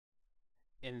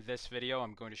In this video,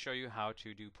 I'm going to show you how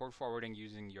to do port forwarding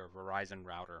using your Verizon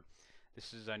router.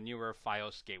 This is a newer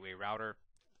fios gateway router.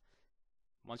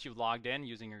 Once you've logged in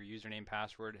using your username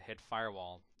password, hit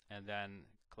firewall and then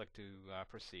click to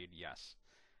proceed. Yes.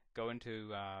 Go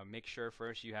into make sure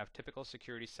first you have typical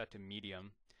security set to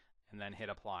medium and then hit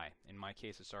apply. In my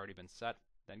case, it's already been set.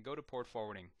 Then go to port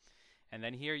forwarding, and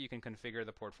then here you can configure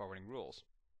the port forwarding rules.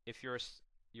 If your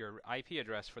IP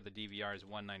address for the DVR is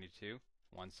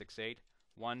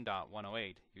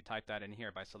 192.168.1.108, you type that in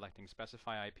here by selecting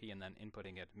specify IP and then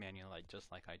inputting it manually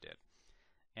just like I did.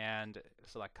 And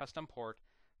select custom port,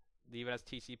 leave it as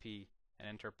TCP, and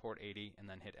enter port 80 and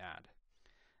then hit add.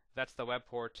 That's the web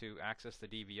port to access the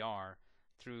DVR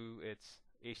through its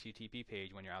HTTP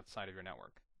page when you're outside of your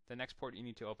network. The next port you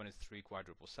need to open is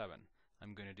 3/777.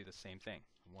 I'm going to do the same thing.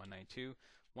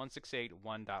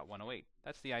 192.168.1.108.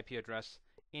 That's the IP address,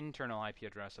 internal IP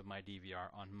address of my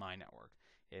DVR on my network.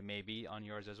 It may be on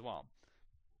yours as well.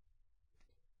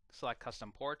 Select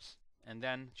custom ports and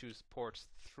then choose ports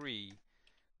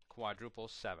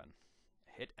 3/777.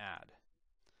 Hit add.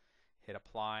 Hit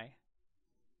apply.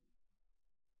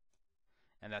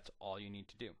 And that's all you need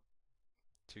to do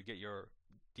to get your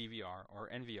DVR or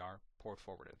NVR port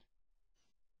forwarded.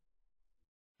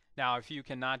 Now, if you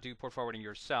cannot do port forwarding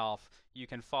yourself, you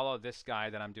can follow this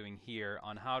guide that I'm doing here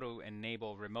on how to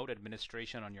enable remote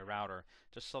administration on your router.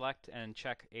 Just select and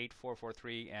check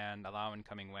 8443 and allow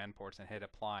incoming WAN ports and hit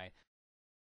apply.